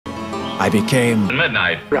I became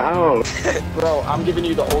Midnight. Bro, I'm giving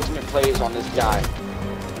you the ultimate plays on this guy.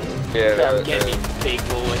 Yeah, Get me, big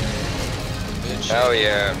boy. hell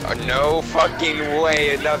yeah. No fucking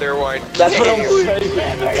way another one. That's what I'm saying,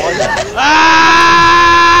 man.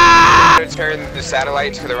 Ah! I'm gonna turn the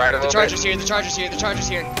satellites to the right a little The charger's bit. here, the charger's here, the charger's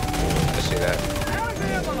here. I see that.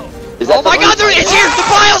 Oh my god, it's here! The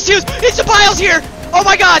bile's here! It's the bile's here! Oh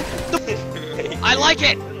my god! I like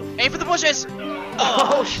it! Aim for the bushes!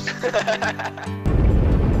 Oh,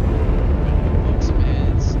 Poke some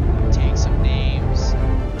heads, take some names,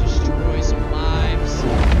 destroy some lives,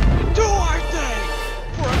 and do our thing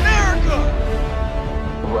for America!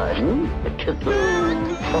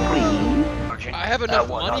 I have enough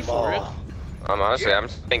money for it. Honestly, I'm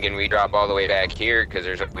thinking we drop all the way back here because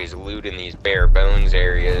there's always loot in these bare bones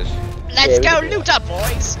areas. Let's go loot up,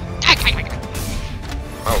 boys!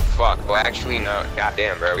 Oh fuck, well actually no,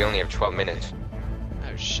 goddamn bro, we only have 12 minutes.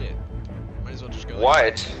 Oh shit. Might as well just go.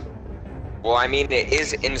 What? Well I mean it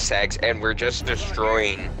is insects and we're just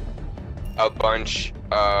destroying a bunch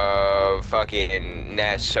of fucking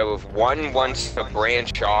nests, so if one wants to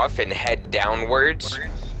branch off and head downwards.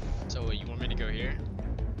 So you want me to go here?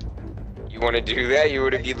 You want to do that? You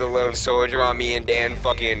want to be the lone soldier while me and Dan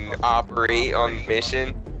fucking operate on the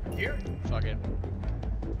mission? Fuck it.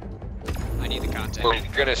 I need the content. We're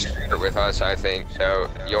gonna start with us, I think, so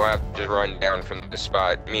you'll have to run down from the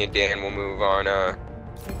spot. Me and Dan will move on,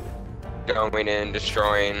 going in,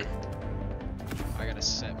 destroying. I gotta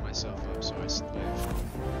set myself up so I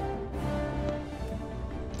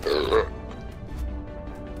live.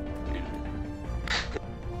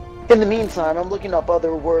 in the meantime, I'm looking up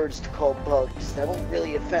other words to call bugs that won't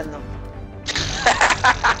really offend them.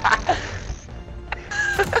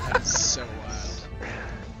 That's so wild.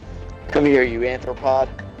 Come here, you anthropod.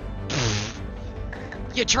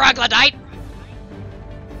 You troglodyte!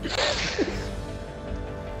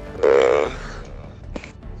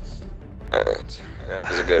 That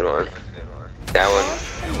was a good one. That one.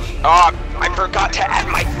 Oh, I forgot to add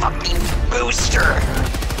my fucking booster!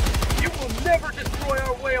 You will never destroy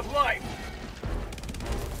our way of life.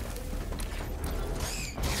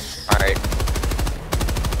 Alright.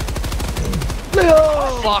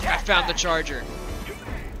 Fuck, I found the charger.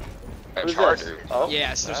 A What is charger. this? Oh?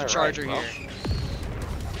 Yes, there's a Alright, charger well. here.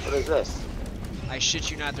 What is this? I shit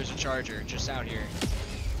you not, there's a charger just out here.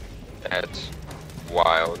 That's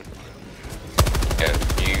wild. Yeah,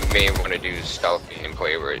 you may want to do stealth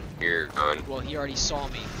gameplay where you're on. Well, he already saw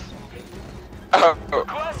me. Oh,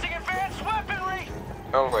 Requesting advanced weaponry.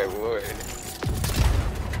 oh my lord.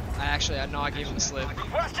 I gave him the slip.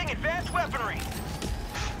 Requesting advanced weaponry.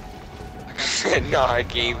 No, I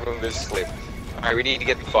gave him the slip. Alright, we need to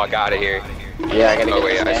get the fuck out of here. Yeah, I gotta Oh get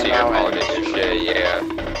wait, this I see your ammo and- politics and shit, yeah.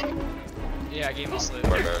 Yeah, I gave him the slip.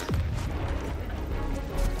 Poor man.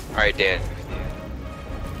 Alright, Dan.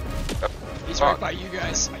 He's right by you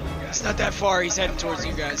guys. It's not that far, he's heading towards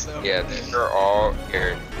you guys though. Yeah, they're all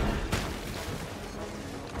here.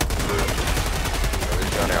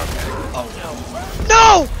 Oh no.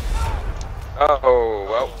 No! Oh,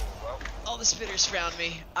 well. All the spitters found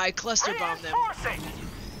me. I cluster bombed them.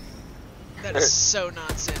 That is so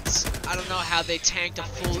nonsense. I don't know how they tanked a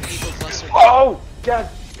full eagle cluster bomb. Oh! God!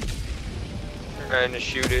 Trying to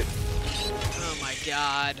shoot it. Oh my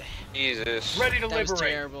god. Jesus. Ready to That was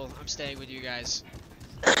liberate. terrible. I'm staying with you guys.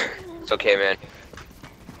 It's okay, man.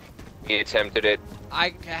 We attempted it.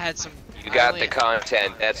 I had some... You got the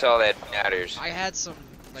content. That's all that matters. I had some,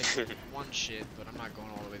 like, one shit, but I'm not going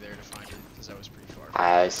all the way there to find it, because that was pretty far.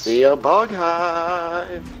 I see a bug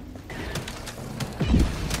hive.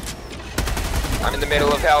 I'm in the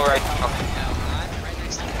middle of hell right now. I'm right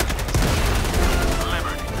next to you.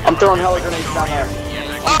 I'm throwing hella grenades down there.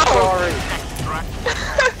 Oh! Sorry.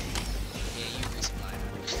 Yeah, you resupply.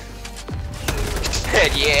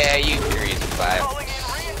 Yeah, you can resupply. Calling in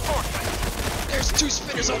reinforcements. There's 2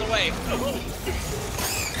 spitters on the way.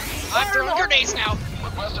 I'm throwing grenades now.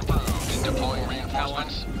 Request approved. Deploying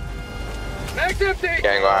reinforcements. Max empty!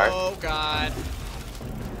 Gang wire. Oh god.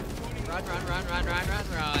 Run. Run.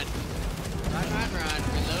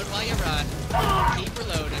 Reload while you run. Keep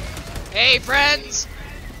reloading. Hey, friends!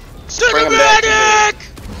 Bring 'em back to me. Cinematic!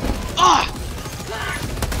 Ah!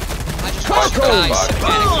 I just watched you die.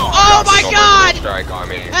 Cinematic. Oh my god! Strike on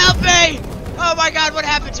me. Help me! Oh my god, what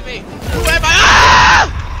happened to me? Who am I?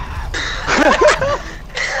 Ah!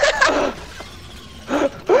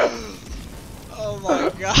 Oh my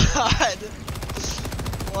god.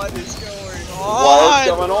 What is going on? What's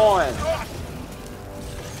going on?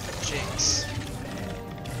 Jinx.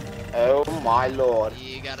 Oh my lord.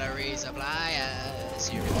 You gotta resupply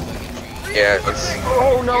us. You're in the fucking tree. Yeah. It's,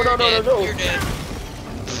 Oh no no no no Dead. no! You're dead.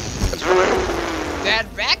 That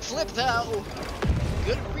backflip though.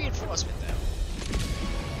 Good reinforcement though.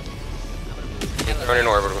 run an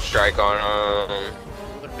orbital strike on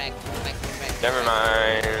Put back. Never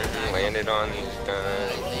mind. Landed on these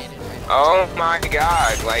guys. Oh my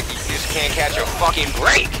god! Like you just can't catch a fucking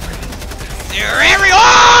break. They're every.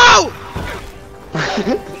 Oh!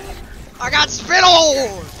 I got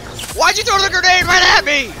spittled. Why'd you throw the grenade right at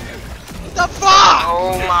me? The fuck?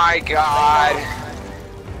 Oh my god!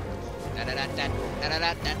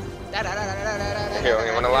 You're the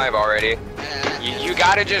only one alive already. You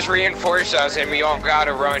gotta just reinforce us, and we all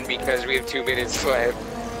gotta run because we have 2 minutes left.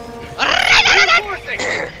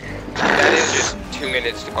 That is just 2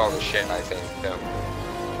 minutes to call the shit, I think. So.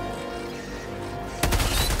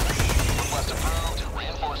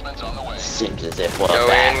 Seems as if we're Go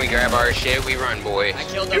back. in, we grab our shit, we run, boy. I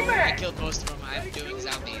killed them. I killed most of them. I'm doing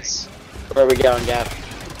zombies. Where are we going, Gav?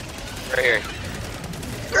 Right here.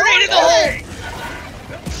 Grenade in the hole!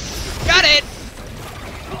 Got it!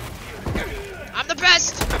 I'm the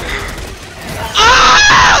best!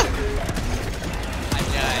 Ah! I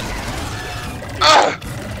died.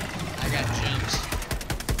 I got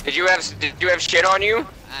jumped. Did you have shit on you?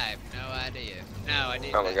 I have no idea. No, I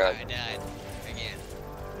didn't. Oh my god. I died. Again.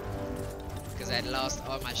 Because I lost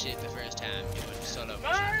all my shit the first time doing solo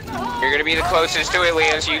mission. You're gonna be the closest to it,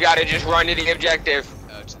 Liam, so you gotta just run to the objective.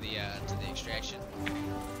 Oh, to the extraction.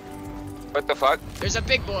 What the fuck? There's a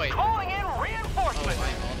big boy! Calling in Oh, reinforcements.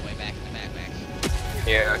 I'm all the way back in the backpack.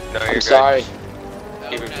 Yeah, no, you're I'm good. sorry.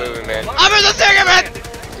 Keep it no. moving, man. I'm in the thick of it!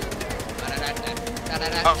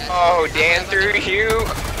 Oh, Dan through you.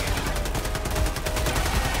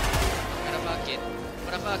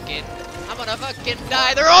 I'm gonna fucking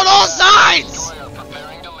die. They're on all sides!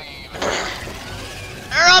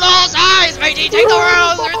 They're on all sides, matey! Take the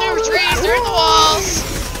roads! They're in the trees! They're in the walls!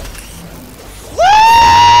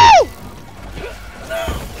 Woo!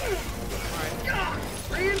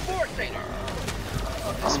 Reinforcing.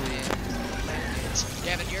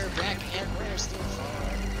 Gavin, you're back and we're still far.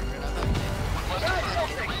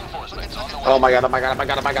 Oh my god, oh my god, oh my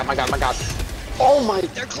god, oh my god, oh my god, oh my god. Oh my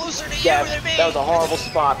They're closer to you Gav, than me! that was a horrible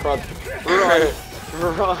spot, bro. Run.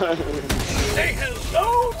 Run. Say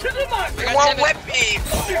hello to the mic. I got Won't 7. whip me.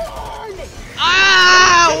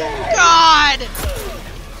 Ow! God!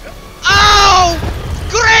 Oh!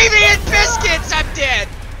 Gravy and biscuits! I'm dead!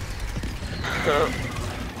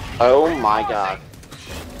 Oh my god.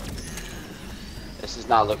 This is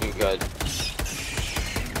not looking good.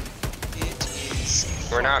 It is.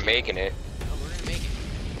 We're not making it. Oh, we're gonna make it.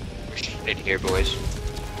 We're shit here, boys.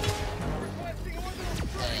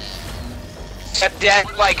 Set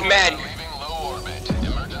death like men. Leaving low orbit.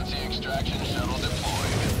 Emergency extraction shuttle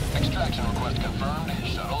deployed. Extraction request confirmed.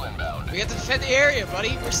 Shuttle inbound. We have to defend the area, buddy.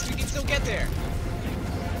 We can still get there.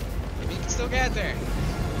 We can still get there.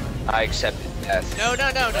 I accepted death. No.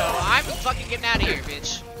 I'm fucking getting out of here,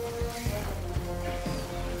 bitch.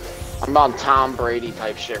 I'm on Tom Brady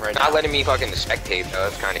type shit right Not now. letting me fucking spectate though.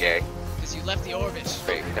 That's kind of gay. Because you left the orbit.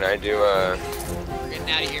 Wait, can I do We're getting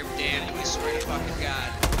out of here, Dan. We swear to fucking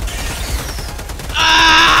God.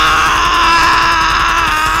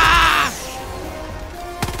 Ah!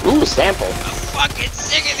 Ooh, sample. I'm fucking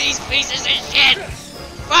sick of these pieces of shit!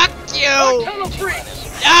 Fuck you! Tunnel free.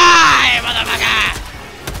 Die, motherfucker!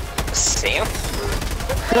 Sam?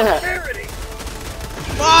 Clarity.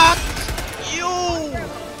 Fuck you!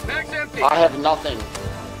 Max empty. I have nothing.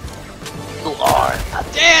 Lord.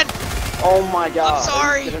 Dan! Oh my god. I'm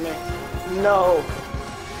sorry. Are you kidding me? No. No.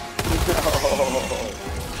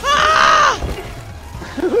 Ah!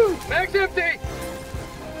 Max empty.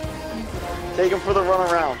 Take him for the run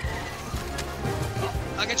around.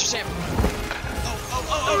 I'll get your sample.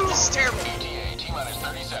 Oh, this is terrible. ETA T-minus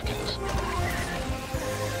 30 seconds.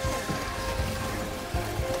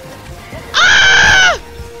 Ah!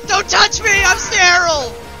 Don't touch me! I'm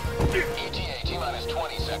sterile! ETA T-minus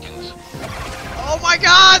 20 seconds. Oh my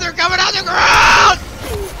god, they're coming out the ground!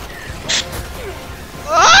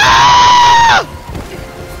 Ah!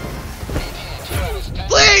 ETA T-minus 10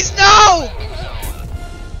 Please, no!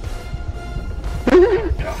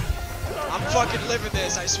 I'm fucking living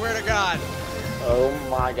this, I swear to God. Oh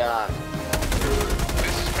my god.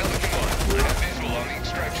 This is Pelican 1. I have visual on the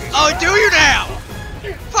extraction. Oh, do you now?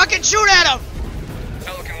 Fucking shoot at him!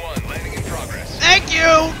 Pelican 1 landing in progress. Thank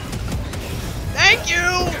you! Thank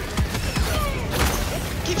you!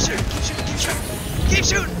 Keep shooting, keep shooting, keep shooting! Keep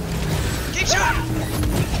shooting! Keep shooting!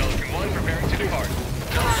 Pelican 1 preparing to depart.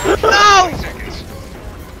 No! 20 seconds.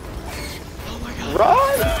 Oh my god.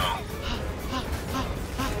 Run!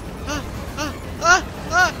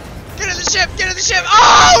 Get in the ship! Get in the ship!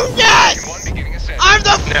 Oh, yes! I'm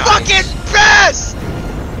the fucking best!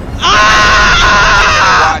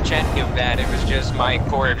 Ah! Watch any of that. It was just my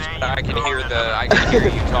corpse, but I can hear you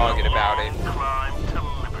talking about it.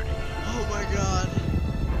 Oh my god.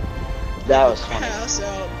 That was funny. Pass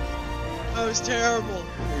out. That was terrible.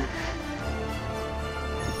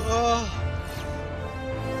 Oh.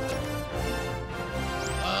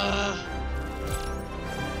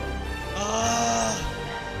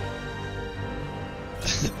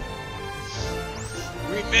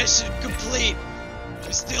 Mission complete.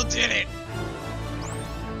 We still did it.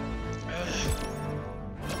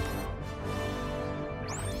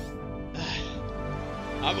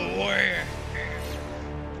 I'm a warrior.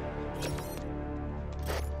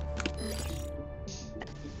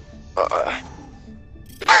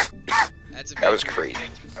 That was crazy.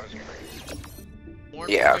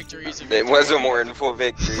 Yeah, it was a mournful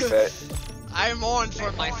victory, but I mourn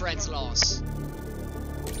for my friend's loss.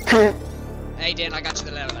 Hey Dan, I got you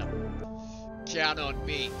the level up. Count on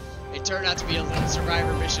me. It turned out to be a little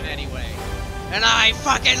survivor mission anyway. And I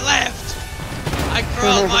fucking lived! I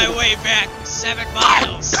crawled my way back 7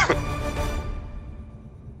 miles!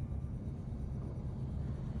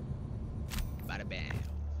 Bada bam.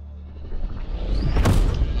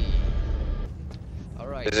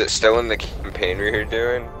 Alright. Is it still in the campaign we're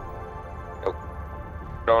doing? Nope.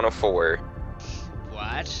 Put on a 4.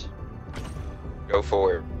 What? Go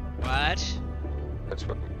 4. What? That's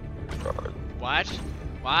what. What?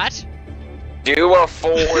 What? Do a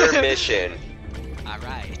 4 mission.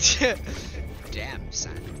 Alright. Damn,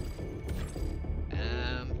 son.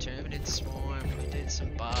 Terminate swarm. We did some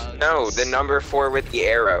bugs. No, the number 4 with the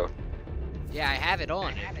arrow. Yeah, I have it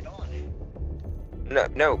on.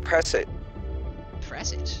 No, press it.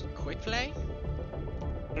 Press it. Quick play?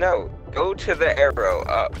 No, go to the arrow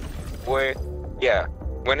up. Where? Yeah,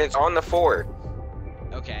 when it's on the 4.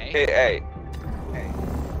 Okay. Hit A.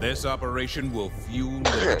 This operation will fuel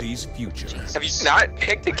Liberty's future. Jesus. Have you not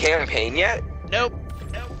picked a campaign yet? Nope.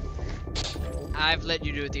 I've let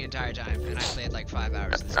you do it the entire time, and I played like 5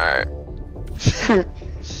 hours. Alright.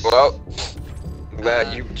 Well,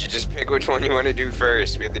 you just pick which one you want to do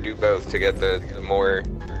first. We have to do both to get the more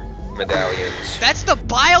medallions. That's the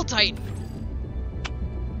Bile Titan!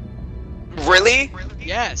 Really?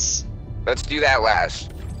 Yes. Let's do that last.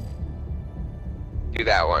 Do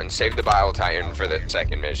that one. Save the Bile Titan for the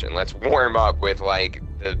second mission. Let's warm up with like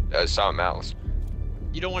the something else.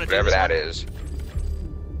 You don't want to do whatever this that one? is.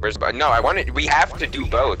 Where's no? I want to. We have to do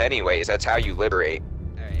both, anyways. That's how you liberate.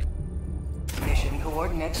 Alright. Mission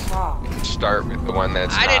coordinates locked. Start with the one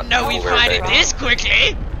that's. I didn't know we'd find it this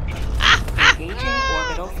quickly. Engaging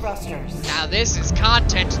orbital thrusters. Now this is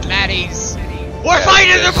content, laddies. We're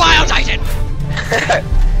fighting the Bile Titan.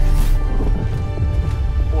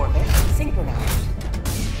 Orbit synchronized.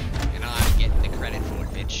 And I'm getting the credit for it,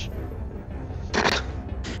 bitch.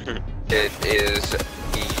 It is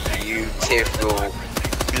beautiful,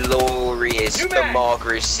 glorious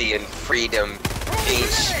democracy and freedom being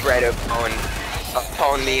spread upon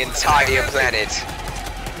the entire planet.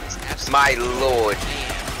 My lord.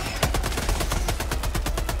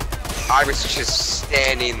 I was just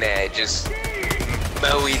standing there, just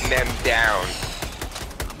mowing them down,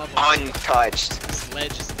 untouched. This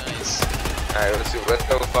ledge is nice. Alright, let's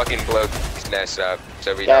go fucking blow this nest up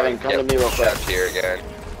so we Gavin, don't come get to me real quick. trapped here again.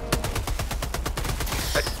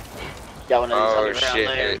 Got one of these Oh underground shit!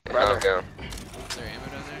 layers, brother. Okay. Is there ammo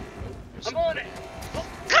down there? I'm on it.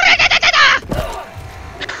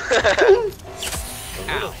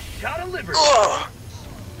 Ow. Gotta liver. Oh!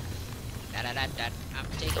 Da-da-da-da. I'm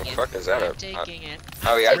taking The it. fuck is that I'm up? taking it.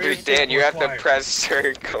 Oh yeah, Three dude, Dan, you have to required. press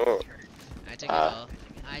circle. I took it all.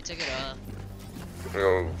 I took it all.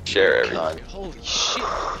 We'll share everything. God. Holy shit.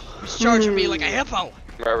 He's charging me like a hippo.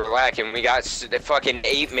 We're lacking. We got fucking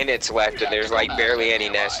 8 minutes left, and there's like barely any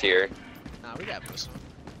nest here. Nah, we got this one.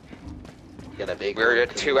 Got a big We're one.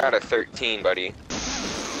 at 2 out of 13, buddy.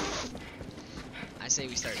 I say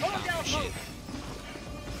we start bombing shit.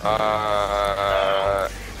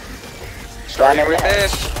 Starting with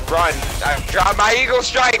this. Run. Drop my eagle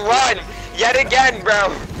strike. Run. Yet again,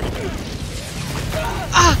 bro.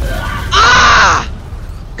 Ah!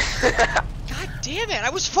 God damn it! I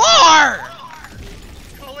was far.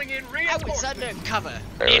 Calling in I was reinforcements. under cover.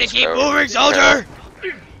 There Need to we keep go. moving, soldier.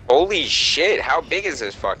 Holy shit! How big is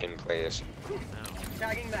this fucking place?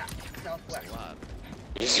 Tagging map. Southwest. That's a lot.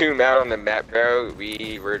 You zoom out on the map, bro.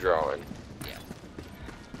 We're drawing.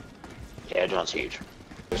 Yeah, John's huge.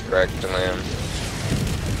 Just correct the lamb.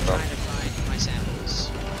 Trying to find my samples.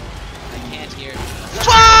 I can't hear.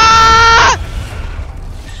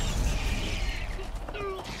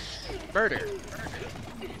 murdered.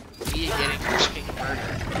 Me getting fucking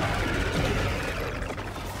murdered.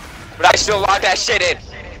 But I still locked that shit in. Oh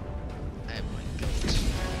my god.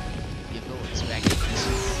 Your boy's back in this.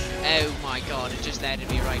 Oh my god, it just landed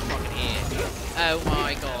me right fucking here. Oh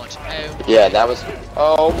my god. Oh my Yeah, that was.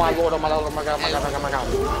 Oh my lord! Oh my lord! Oh my god! Oh my god! Oh my god!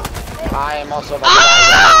 I am also.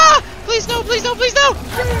 Ah! Please no! Please no! Please no!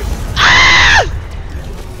 Ah!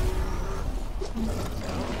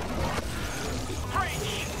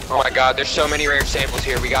 Oh my god, there's so many rare samples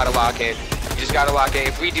here. We gotta lock in. We just gotta lock in.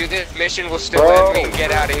 If we do this mission, we'll still Bro, we can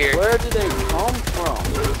get out of here. Where did they come from?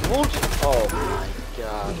 Oh my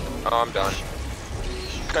god. Oh, I'm done.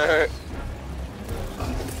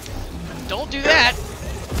 Don't do that!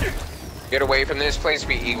 Get away from this place,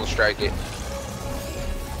 we eagle strike it.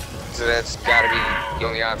 So that's gotta be the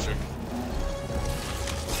only option.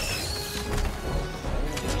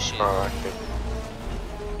 Oh,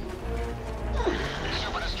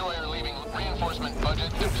 Super destroyer leaving reinforcement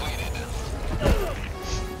budget depleted.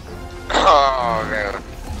 oh man.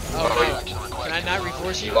 Oh, can I not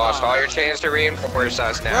reinforce you? You lost all your chance to reinforce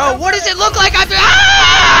us now. Bro, what does it look like after?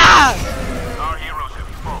 Ah! Our heroes have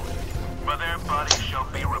fallen, but their bodies shall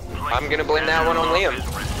be replaced. I'm gonna blame that one on Liam.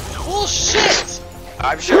 Bullshit!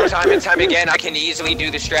 I've shown time and time again I can easily do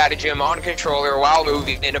the stratagem on controller while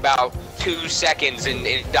moving in about 2 seconds in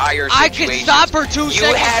dire situations. I can stop for 2 seconds!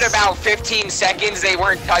 You had about 15 seconds, they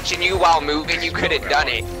weren't touching you while moving, you could have done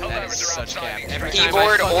it. That is such cap. Every time I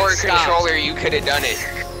Keyboard fucking or stopped. controller, you could have done it.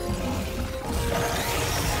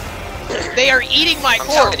 They are eating my I'm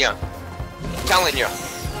corpse! telling you.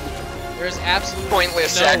 There's absolutely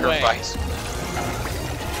Pointless no sacrifice. way.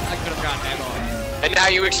 I could have gotten that off. And now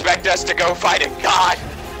you expect us to go fight a god?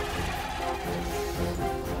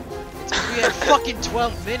 We had fucking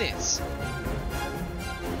 12 minutes.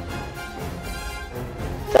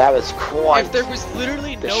 That was quite. If there was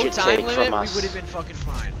literally the no shit time take limit, from we us. would have been fucking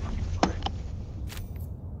fine.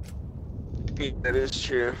 That is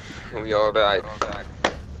true. We all died.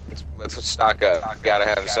 Let's stock up. Gotta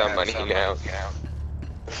have some money now.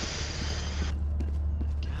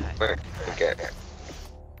 Okay.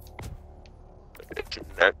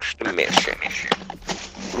 Next mission.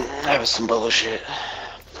 That was some bullshit.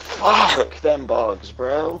 Fuck them bugs,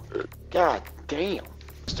 bro. God damn.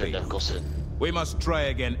 Mr. Nicholson. We must try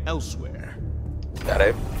again elsewhere. Got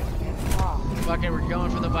it. Fuck it, we're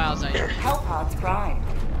going for the BILE site. Hellpods prime.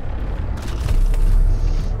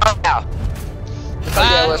 Oh, yeah.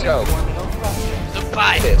 Yeah, let's go. Orbital thrusters. The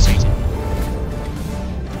BILE This. site.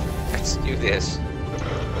 Let's do this.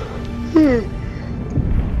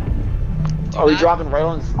 Are we dropping right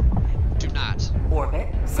on? Do not. Orbit.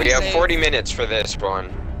 We have 40 minutes for this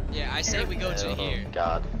one. Yeah, I say we go to here.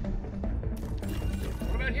 God.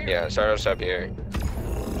 What about here? Yeah, start us up here.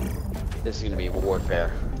 This is gonna be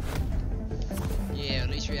warfare. Yeah, at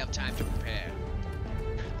least we have time to prepare.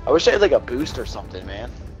 I wish I had like a boost or something,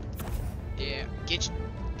 man. Yeah,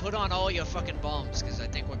 put on all your fucking bombs, because I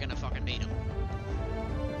think we're gonna fucking need them.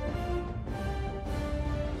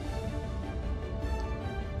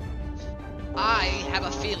 I have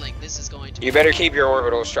a feeling this is going to You better keep your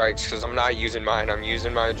orbital strikes, because I'm not using mine. I'm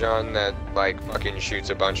using my John that, like, fucking shoots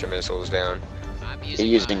a bunch of missiles down. I'm You're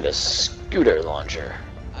using the scooter launcher.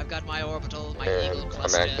 I've got my orbital, my And eagle I'm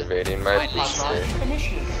cluster, activating my my booster. Launch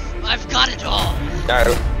initiated. I've got it all!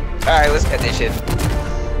 Alright, let's get this shit.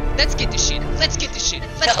 Let's get this shit, let's get this shit,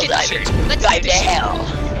 let's get this shit, let's get this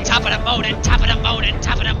shit! Top of the morning, top of the morning,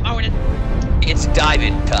 top of the morning! It's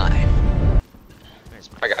diving time.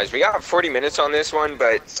 Alright guys, we got 40 minutes on this one,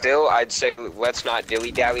 but still, I'd say let's not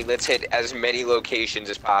dilly-dally. Let's hit as many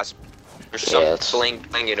locations as possible. There's some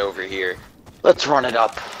blinging over here. Let's run it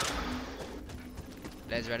up.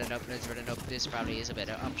 Let's run it up, let's run it up. This probably is a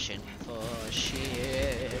better option for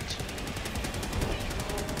shit.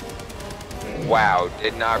 Wow,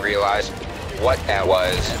 did not realize what that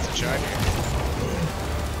was. That's a charger.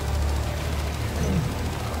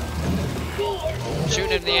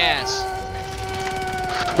 Shoot him in the ass.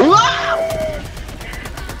 I'm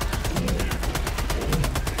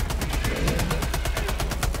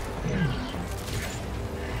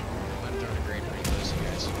throwing a grenade pretty close, you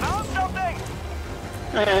guys. Found something!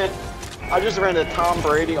 I just ran a Tom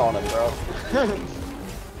Brady on him, bro.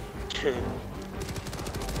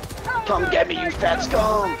 Come get me, you fat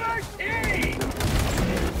scum!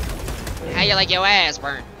 How you like your ass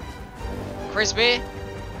burnt? Crispy?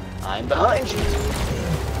 I'm behind you.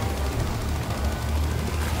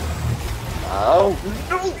 Oh.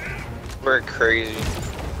 We're crazy.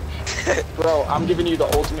 Bro, I'm giving you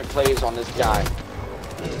the ultimate plays on this guy.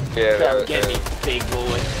 Yeah, Come get me, big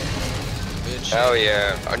boy. Good shit. Hell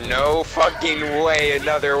yeah. No fucking way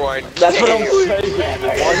another one. That's what I'm saying.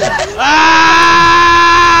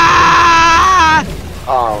 Ah!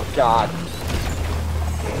 Oh god.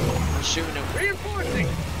 I'm shooting him. Reinforcing.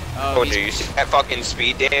 Oh, dude, you see that fucking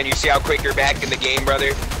speed, Dan? You see how quick you're back in the game, brother?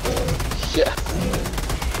 Yeah.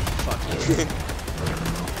 Fuck you.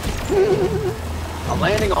 I'm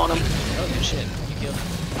landing on him. Oh, good shit. You killed him.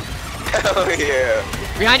 Hell yeah.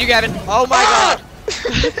 Behind you, Gavin. Oh my god.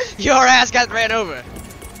 Your ass got ran over.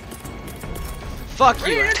 Fuck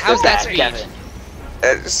you. How's that speed? Kevin.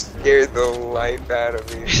 That scared the life out of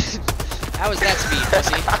me. How was that speed,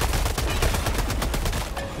 pussy?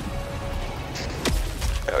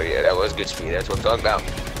 Oh yeah, that was good speed. That's what I'm talking about.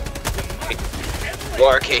 You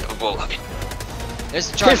are capable of it. There's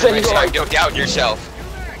the charger right So there. don't doubt yourself.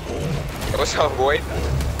 What's up, boy?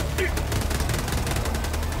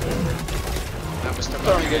 I was stuck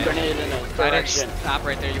Throwing on a your grenade head. in a If I didn't direction. stop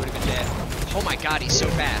right there, you would have been dead. Oh my god, he's so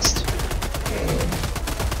fast.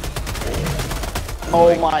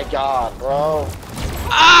 Oh my god, bro.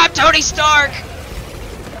 Ah, Tony Stark!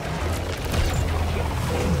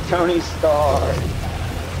 Tony Stark.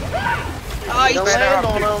 Oh, he's Don't dead. land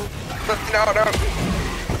on him. No.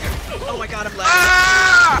 Oh my god, I'm lagging.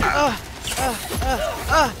 Ah!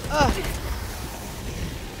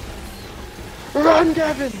 Run,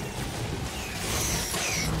 Kevin.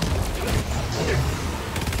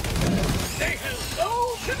 Say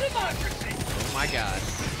hello to democracy. Oh my god.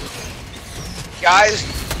 Guys.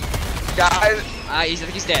 Ah, I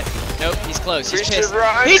think he's dead. Nope, he's close. We He's should pissed.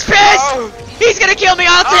 run. He's pissed! Oh. He's gonna kill me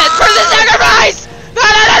all dead for the sacrifice! No!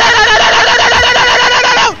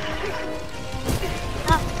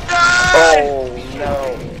 Oh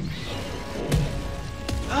no.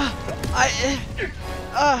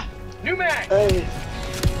 New mag. Hey.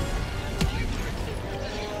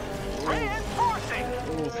 Reinforcing.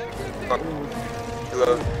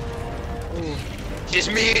 Hello.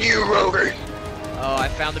 Just me and you, Rover. Oh, I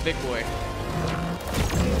found the big boy.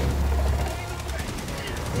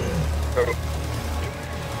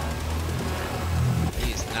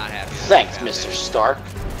 He's not happy. with Thanks, what I Mr. found Stark.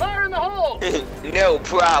 Fire in the hole. No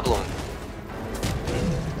problem.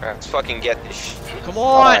 Alright, let's fucking get this shit. there. Come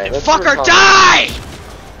on, Alright, let's fucker, recover. die!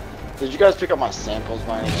 Did you guys pick up my samples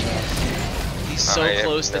by any chance? He's so I have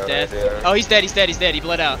close to no death. idea. Oh, he's dead. He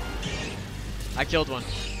bled out. I killed one.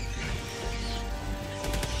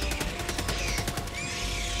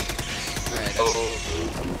 Alright, that's...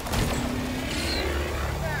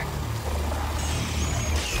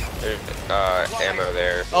 There's ammo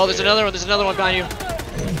there. Oh, there's another one behind you.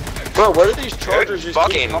 Bro, what are these Good chargers just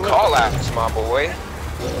fucking keep coming? call outs, my boy.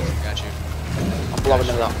 Got you. I'm blowing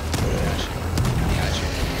it up. Got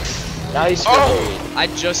you. Nice Oh! grenade. I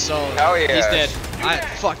just saw him. Hell yeah. He's dead. I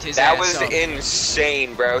fucked his That ass was up.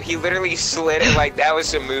 insane, bro. He literally slid it like that was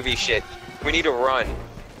some movie shit. We need to run.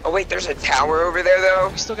 Oh wait, there's a tower over there though.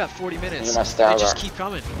 We still got 40 minutes. Look at my They star just bar. keep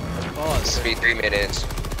coming. Pause. It'll be 3 minutes.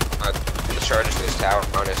 The charges this tower,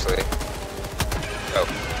 honestly. Oh,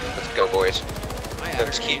 let's go, boys. My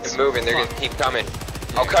Let's keep average it moving. They're fuck. gonna keep coming.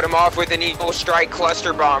 I'll cut them off with an Eagle Strike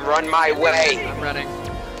cluster bomb. Run my way. I'm running.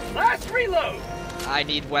 Last reload. I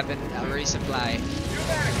need weapon resupply.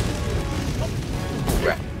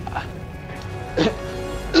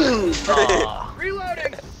 Ah.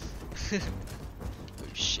 Reloading. Oh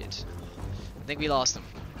shit. I think we lost him.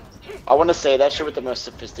 I want to say that shit with the most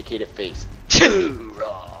sophisticated face.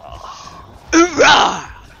 Hoorah!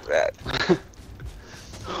 That.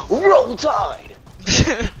 Roll Tide!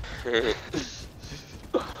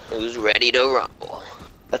 Who's ready to rumble?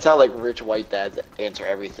 That's how like rich white dads answer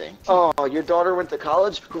everything. Oh, your daughter went to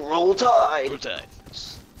college? Roll Tide! Roll Tide.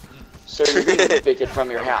 So you're being evicted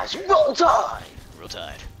from your house. Roll Tide! Roll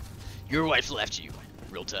Tide. Your wife left you.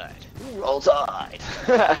 Roll Tide. Roll Tide!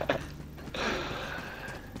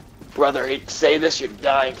 Brother, hate to say this, you're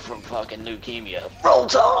dying from fucking leukemia. Roll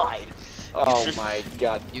Tide! Oh my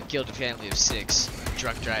god. You killed a family of 6.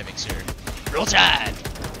 Drunk driving, sir. Roll Tide!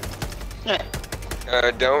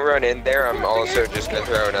 Don't run in there. I'm also just gonna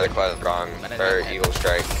throw another cluster bomb or Eagle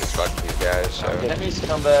Strike. Cause fuck these guys. So Get me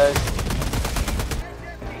scumbag.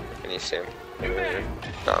 can you see him?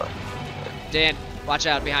 No. Dan, watch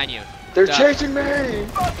out behind you. They're Duck. chasing me!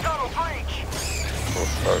 Oh,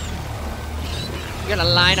 fuck. You're gonna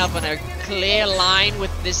line up on a clear line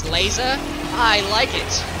with this laser? I like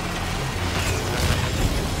it.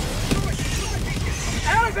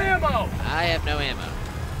 Out of ammo. I have no ammo.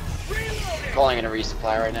 Reloading. Calling in a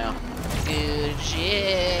resupply right now. Good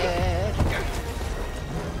shit.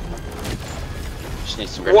 Just need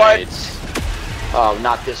some What? grenades. Oh,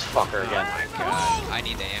 not this fucker again. God, I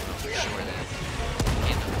need the ammo for sure then.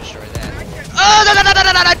 Can't destroy that. Oh, no, no, no,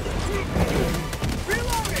 no, no, no.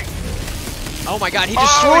 Oh my god, he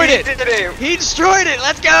destroyed it! He destroyed it!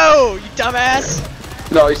 Let's go! You dumbass!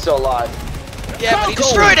 No, he's still alive. Yeah, but he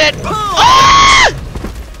destroyed it! Ah!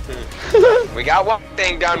 We got one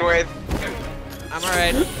thing done with. I'm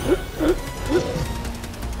alright.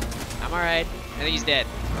 I'm alright. I think he's dead.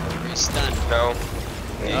 Or he's stunned. No.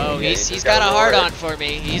 Oh, he's got a hard on for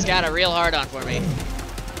me. He's got a real hard on for me.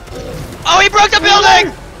 Oh, he broke the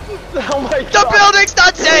building! Oh my god. The building's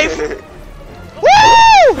not safe!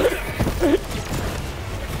 Woo!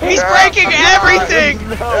 He's breaking everything!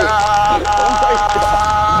 No.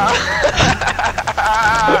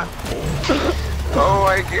 Oh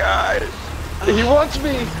my god. He wants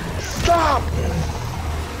me. Stop.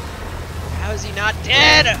 How is he not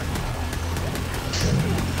dead?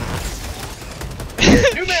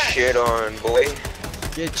 Shit on, boy.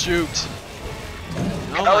 Get juked.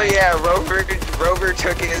 Oh yeah, Rover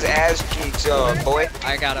took his ass cheeks on, boy.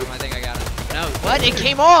 I got him. I think I got him. No, what? It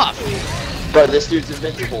came off! Bro, this dude's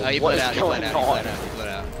invincible. Oh, he What put is out, he going put out, on? he put out, he put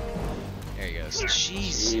out. There he goes.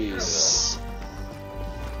 Jesus. Jesus.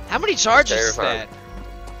 How many charges is Terrifying. that?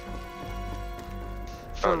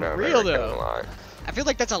 For Oh no, real never though. gonna lie. I feel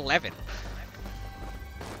like that's 11.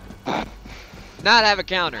 Not have a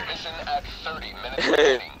counter. Mission at 30 minutes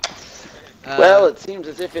remaining. Well, it seems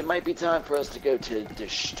as if it might be time for us to go to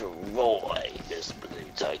destroy this blue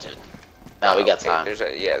titan. No, we got time. There's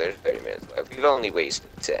 30 minutes left. We've only wasted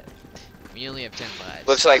 10. we only have 10 lives.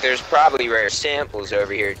 Looks like there's probably rare samples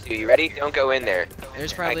over here too. You ready? Don't go in there.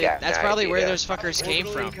 There's probably got that's an probably where idea. those fuckers came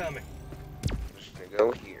from. Just gonna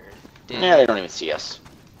go here. Yeah, they don't even see us.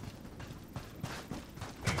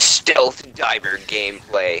 Stealth diver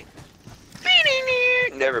gameplay.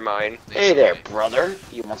 Never mind. Hey there, brother.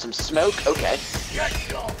 You want some smoke? Okay.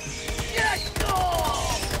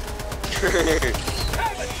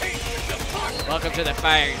 Welcome to the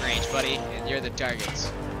firing range, buddy, and you're the targets.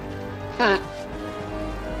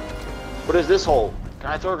 What is this hole? Can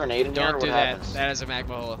I throw a grenade in there? Don't Or do what that. happens? That is a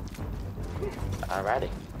magma hole. Alrighty.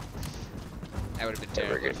 That would have been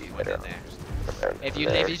Never terrible gonna if be you went better. in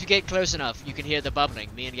there. If you get close enough, you can hear the bubbling.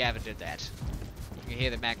 Me and Gavin did that. You can hear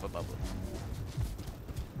the magma bubble.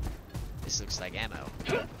 This looks like ammo.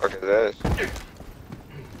 Look at this.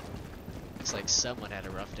 Looks like someone had a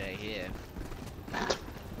rough day here.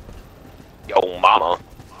 Yo, mama.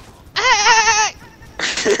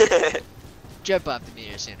 Jump off the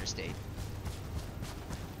nearest interstate.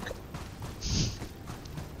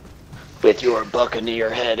 With your buccaneer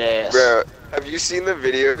head ass. Bro, have you seen the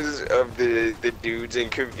videos of the dudes in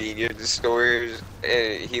convenience stores?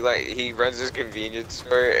 And he runs this convenience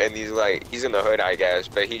store and he's in the hood, I guess,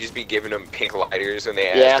 but he just be giving them pink lighters when they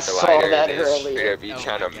ask Yeah, for I saw lighters. that and it's earlier. straight up you Oh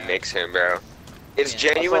trying my to God. mix him, bro. It's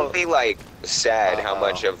Yeah. genuinely like sad how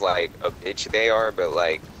much of like a bitch they are, but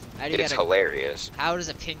like How do you it's gotta- hilarious. How does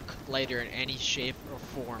a pink lighter in any shape or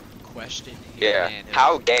form question? Yeah. Man,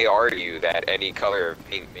 How gay are you that any color of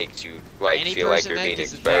pink makes you like any feel like person you're that being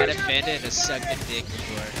is that exposed? offended has sucked a dick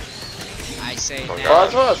before. I say Oh, now. Well,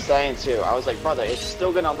 that's what I was saying too. I was like, brother, it's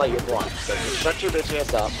still gonna let you run. So just shut your bitch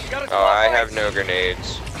ass up. Oh, I have no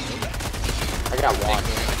grenades. I got one.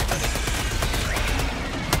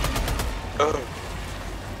 Ugh.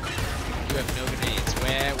 You have no grenades.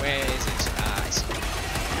 Where is it? Ah, I see.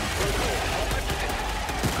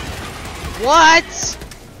 What?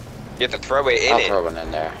 You have to throw it in I'll it. throw one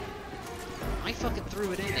in there. I fucking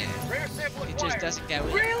threw it in there. It just doesn't go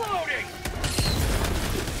in. Reloading!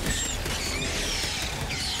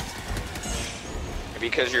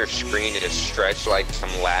 Because your screen is stretched like some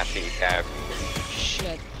laughing cat.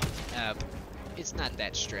 Shut up. It's not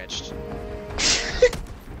that stretched.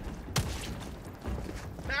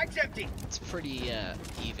 Mag's empty. It's pretty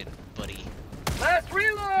even, buddy. Last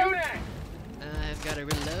reload. I've gotta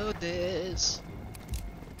reload this.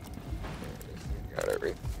 Got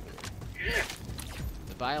everything.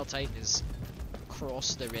 The Bile Titan is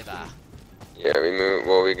across the river. Yeah, we move.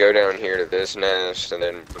 Well, we go down here to this nest, and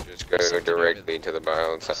then we'll just go directly to the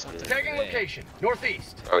bio. Something Tagging there. location.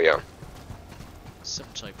 Northeast. Oh yeah. Some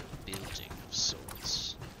type of building of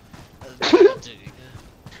sorts. A building.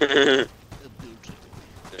 A building.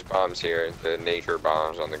 There's bombs here. The nature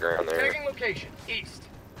bombs on the ground there. Tagging location. East.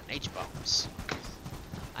 H bombs.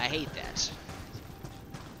 I hate that.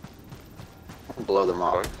 Blow them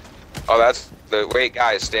up. Oh, that's the. Wait,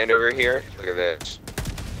 guys, stand over here. Look at this.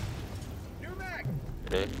 New mag.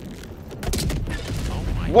 Oh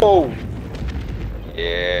my. Whoa!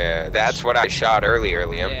 Yeah, that's what I shot earlier,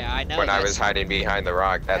 Liam. Yeah, I know. When I that's- was hiding behind the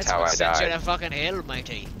rock, that's how what I sent you died. to fucking hell,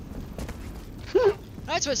 matey.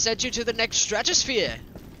 That's what sent you to the next stratosphere.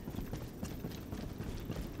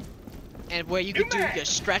 and where you can do your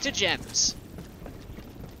stratagems.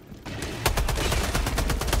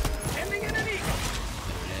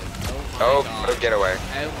 Oh, God. get away.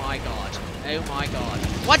 Oh my god. Oh my god.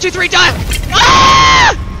 1, 2, 3, done!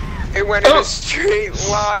 Ah! It went in a straight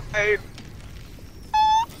line.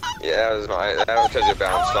 Yeah, that was because it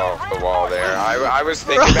bounced off the wall there. I was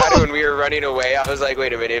thinking about it when we were running away. I was like,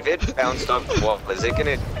 wait a minute, if it bounced off the wall, is it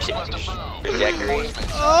gonna change trajectory?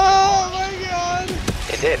 Oh my god!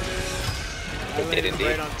 It did. I It did indeed.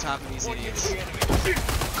 right on top of these idiots.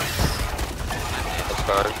 That's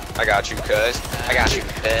fun. I got you, cuz. I got you,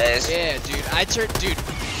 cuz. Yeah, dude.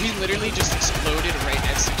 We literally just exploded right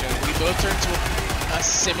next to each other. We both turned to a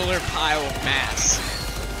similar pile of mass.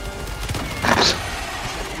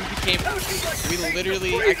 We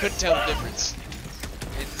literally, I couldn't tell the difference.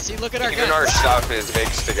 And see, look at our guns. Even our stuff is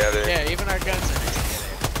mixed together. Yeah, even our guns are mixed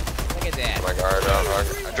together. Look at that. Oh my god,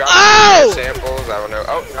 I dropped Oh! samples, I don't know.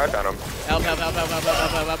 Oh, I found them. Help.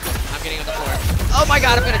 I'm getting on the floor. Oh my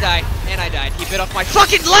god, I'm gonna die. And I died. He bit off my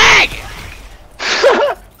fucking leg!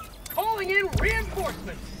 Calling in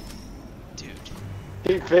reinforcements. Dude.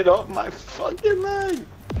 He bit off my fucking leg.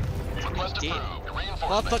 Request Did. approved. Reinforcements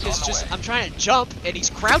Motherfucker's on the just, way. I'm trying to jump and he's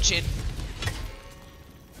crouching.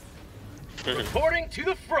 Reporting to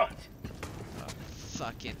the front.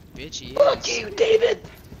 Fucking bitch he Fuck is. you, David.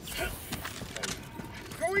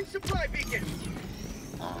 Throwing supply beacons.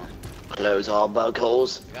 Close all bug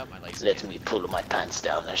holes. I got my legs Let again. me pull my pants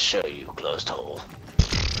down and show you closed hole.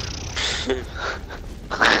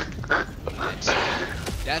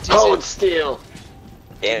 That's Hold it. still.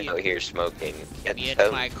 Dan out here smoking. Get Me the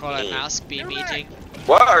and my hell in. colonoscopy meeting.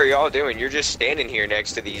 What are y'all doing? You're just standing here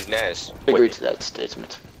next to these nests. Agree to that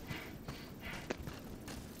statement.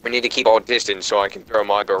 We need to keep all distance so I can throw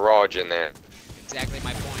my garage in there. Exactly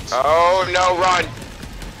my point. Oh no, run!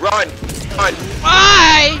 Run! Run!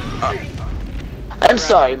 Why? I'm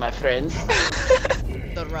sorry, my friends.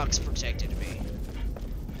 The rocks protected me.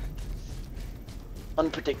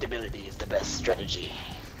 Unpredictability is the best strategy.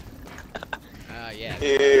 Yeah.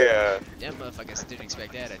 Yeah. Them motherfuckers didn't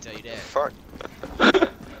expect that, I tell you that. Fuck.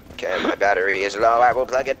 Okay, my battery is low. I will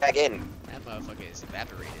plug it back in. That motherfucker is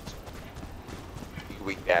evaporated.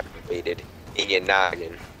 We evaporated in your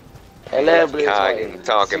noggin. Hello, Noggin,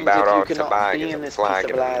 talking Seems about like you all cannot be in tobaggans, this flying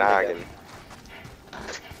piece in of the land noggin. again.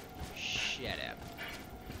 Shut up.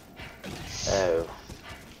 Oh.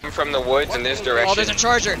 I'm from the woods in this direction. Oh, there's a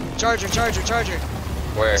charger! Charger!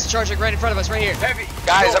 Where? There's a charger right in front of us, right here. Heavy.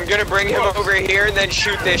 Guys, I'm gonna bring him over here and then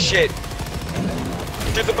shoot this shit.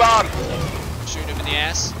 Shoot the bomb. Shoot him in the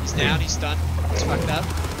ass. He's down, he's stunned. He's fucked up.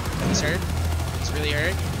 He's hurt. He's really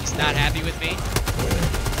hurt. He's not happy with me.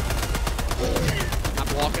 I'm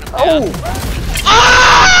walking him down.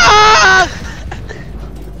 Ah!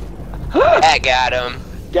 That got him.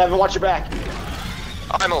 Gavin, watch your back.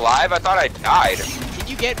 I'm alive? I thought I died. Can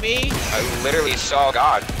you get me? I literally saw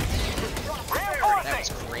God. That was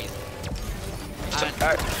crazy.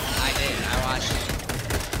 I did. I watched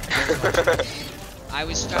it. I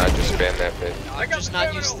was I trying just to. spam that bit. I'm just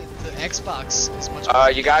not used to the Xbox as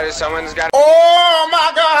much. You got it. Someone's got. Oh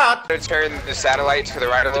my God! Let's turn the satellite to the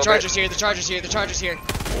right a The little charger's bit. here. The charger's here. The charger's here.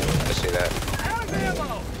 I see that.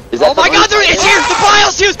 Is that Oh my God! There, it's here. The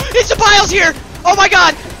bile's here. It's the bile's here. Oh my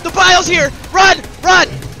God! The bile's here. Run! Run!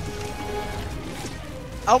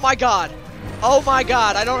 Oh my God! Oh my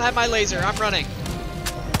God! I don't have my laser. I'm running.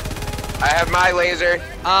 I have my laser.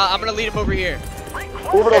 I'm gonna lead him over here.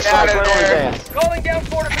 Orbital Get out strike of right on his there. ass. Calling down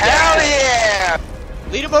fortification. Hell yeah!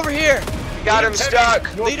 Lead him over here. Got him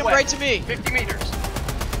stuck. Lead him right to me. 50 meters.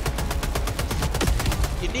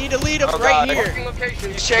 You need to lead him Oh, right God. here. Marking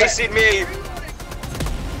location. He's chasing me.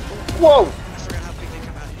 Whoa! I forgot how big they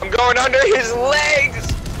come out. I'm going under his legs.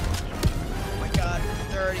 Oh my God!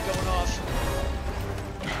 They're already going off.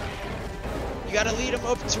 You gotta lead him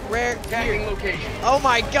up to where? Tagging Here. location. Oh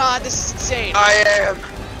my God! This is insane. I am.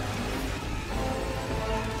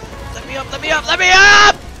 Let me up! Let me up! Let me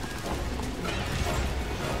up!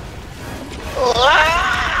 Oh,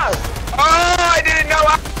 I didn't know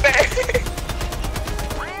I was there.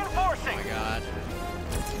 Oh Reinforcing. my God!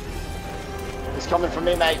 He's coming for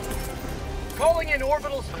me, mate. Calling in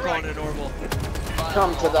orbital I'm strike. going to normal.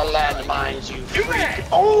 Come to the landmines, you Do freak. that.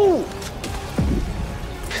 Oh!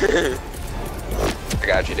 I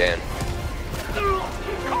got you, Dan.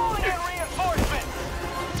 Calling in reinforcement.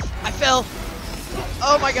 I fell.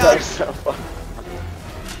 Oh my God! That's so fun.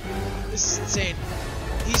 This is insane.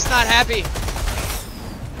 He's not happy.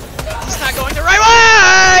 He's not going the right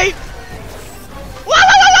way! Woo,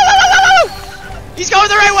 woo, woo, woo, woo, woo, woo! He's going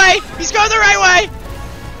the right way! He's going the right way!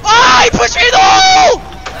 Oh, he pushed me in the hole!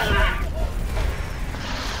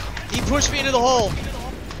 He pushed me into the hole.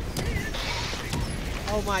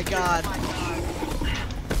 Oh my god.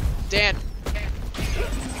 Dan.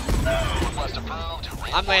 Request approved.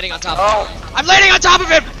 I'm landing on top of him. I'm landing on top of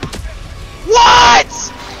him! What?!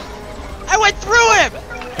 I went through him!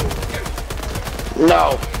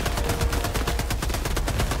 No.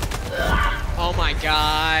 Oh my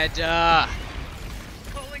god.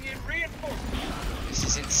 This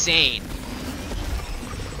is insane.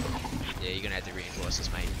 Yeah, you're gonna have to reinforce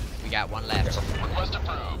this, mate. We got one left. Request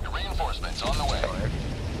approved. Reinforcements on the way.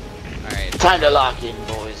 Alright. Time to lock in,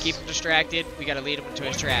 boys. Keep him distracted. We gotta lead him into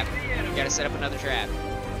his trap. We gotta set up another trap.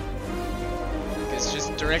 Because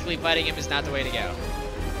just directly fighting him is not the way to go.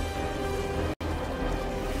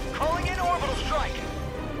 Calling in orbital strike.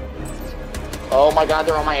 Oh my god,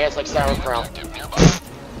 they're on my ass like sauerkraut.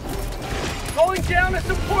 Calling down a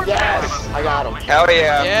support. Yes, I got him. Hell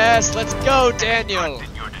yeah. Yes, let's go, Daniel.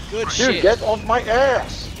 Good Dude, shit. get off my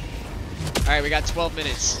ass. Alright, we got 12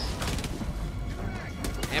 minutes.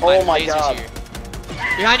 And Oh my laser's god. Here.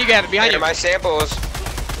 Behind you, Gavin, behind Here you. are my samples.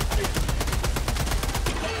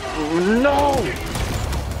 No.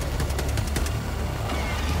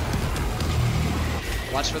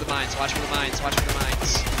 Watch for the mines, watch for the mines, watch for the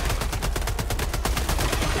mines.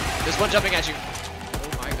 There's one jumping at you.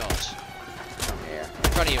 Oh my gosh. Here. In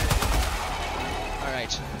front of you.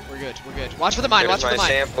 Alright, we're good, we're good. Watch for the mine, watch Here's for my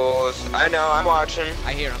the mine. samples. I know, I'm watching.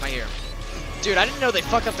 I hear him, I hear him. Dude, I didn't know they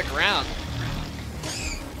fuck up the ground.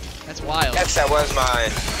 That's wild. Yes, that was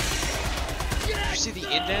mine. Did you see the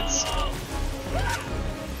indents?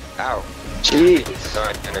 Ow. Jeez. No,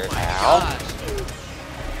 I didn't. God.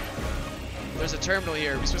 There's a terminal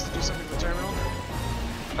here. Are we supposed to do something with the terminal?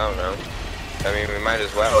 I don't know. I mean, we might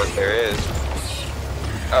as well if there is.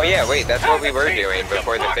 Oh yeah, wait, that's what we were doing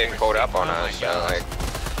before the thing pulled up on us. So like,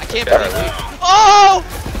 I can't believe we... Oh!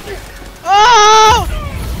 Oh!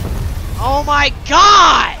 Oh my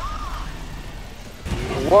god!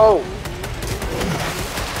 Whoa.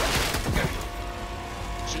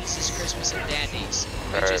 Jesus Christmas and dandies.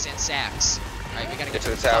 Alright. Witches and sacks. Alright, we gotta Get get to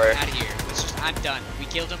the the tower. fuck out of here. Let's just... I'm done. We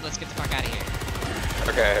killed him. Let's get the fuck out of here.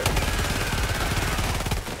 okay.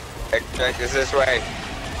 Extract is this way.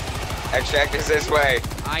 Extract is this way.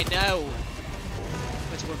 I know.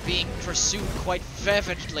 But we're being pursued quite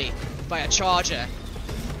fervently by a charger.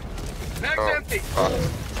 Mag's Oh. empty. Oh,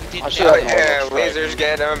 We I didn't should know. oh have- yeah, lasers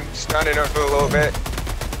get stunning him a little bit.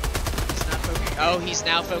 He's not focused. Oh, he's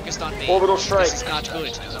now focused on me. Orbital strike. This is not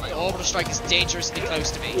good. The orbital strike is dangerously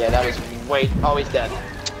close to me. Yeah, that was. Wait. Oh, he's dead.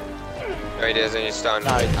 No, he isn't. He's stunned.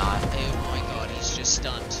 No, he's not. Oh my god, he's just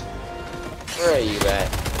stunned. Where are you at?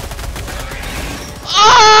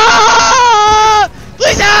 Ah!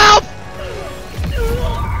 Please help!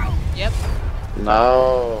 Yep,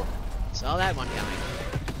 No. saw that one coming.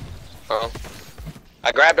 Oh.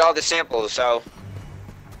 I grabbed all the samples, so.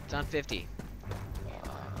 It's on 50.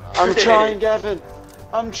 I'm trying, Gavin.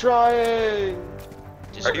 I'm trying.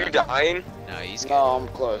 Just Are you run. dying? No, he's good. No, I'm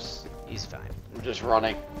close. He's fine. I'm just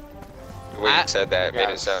running. The way you said that made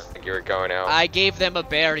Yeah. it sound like you were going out. I gave them a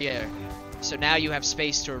barrier, so now you have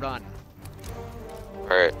space to run.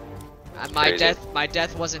 Alright. My Crazy.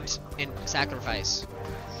 death wasn't in sacrifice.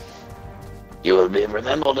 You will be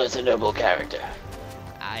remembered as a noble character.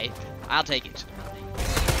 I'll take it.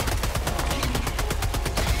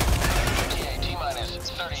 T-minus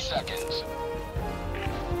 30 seconds.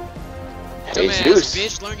 Dumbass Jesus.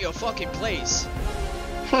 bitch, learn your fucking place.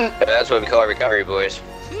 That's what we call recovery, boys.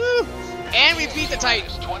 Whew. And we beat the Titan.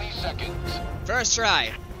 20 seconds. First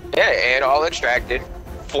try. Yeah, and all extracted.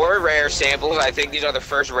 4 rare samples. I think these are the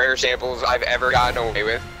first rare samples I've ever gotten away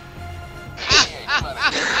with.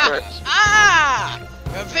 Ah!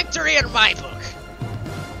 A victory in my book.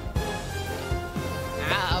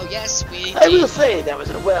 Oh, yes, we I will did. say that was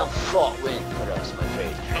a well-fought win for us, my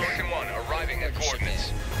friend. Pelican 1 arriving at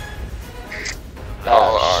coordinates.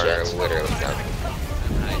 All Oh, are shit. literally done.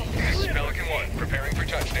 This is Pelican 1 preparing for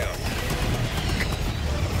touchdown.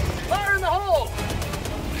 Fire in the hole.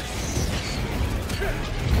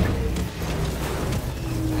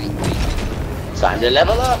 Time to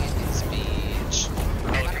level up. Speech.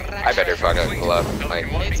 I better fucking level up.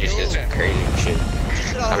 Like, Let's just did go. some crazy shit.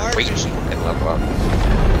 Just did all I'm hard waiting fishing. and level up.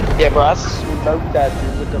 Yeah, bro, I smoked that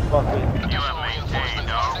dude with the fucking You have maintained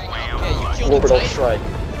our Yeah, you killed orbital the Titan. strike.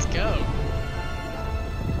 Let's go.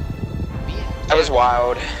 Me and That was Gavin-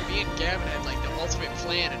 wild. Me and Gavin had like the ultimate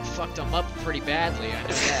plan and fucked him up pretty badly. I know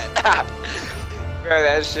that. Bro,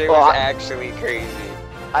 that shit Well, was I- actually crazy.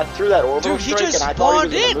 I threw that orbital Dude, he strike just and I thought he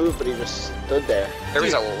spawned was in. gonna move, but he just stood there. There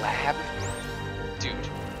was Dude. a lab. Dude,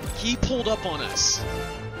 he pulled up on us.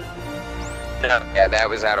 No, yeah, that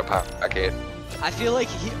was out of pocket. I feel like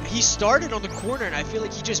he started on the corner, and I feel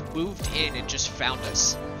like he just moved in and just found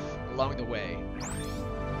us along the way.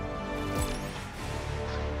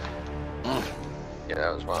 Yeah,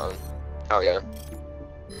 that was wild. Oh yeah.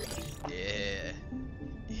 Yeah.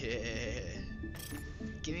 Yeah.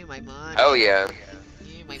 Give me my money. Oh yeah.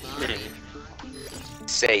 Give me my money.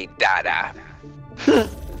 Say dada.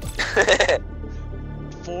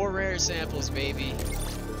 4 rare samples, baby.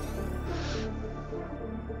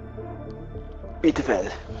 Beat the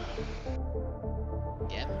fed.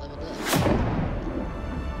 Yep, leveled up.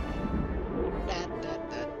 Da, da,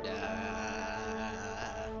 da, da.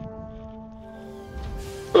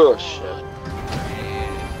 Oh shit.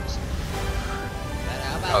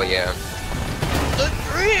 Oh yeah. The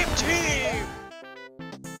Dream Team!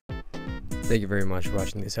 Thank you very much for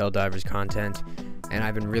watching this HellDivers content, and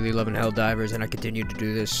I've been really loving HellDivers, and I continue to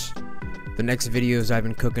do this. The next videos I've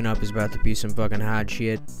been cooking up is about to be some fucking hot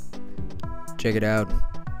shit. Check it out.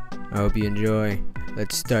 I hope you enjoy.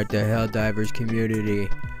 Let's start the HellDivers community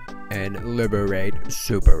and liberate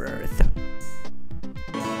Super Earth.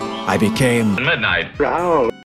 I became Midnight. Wow.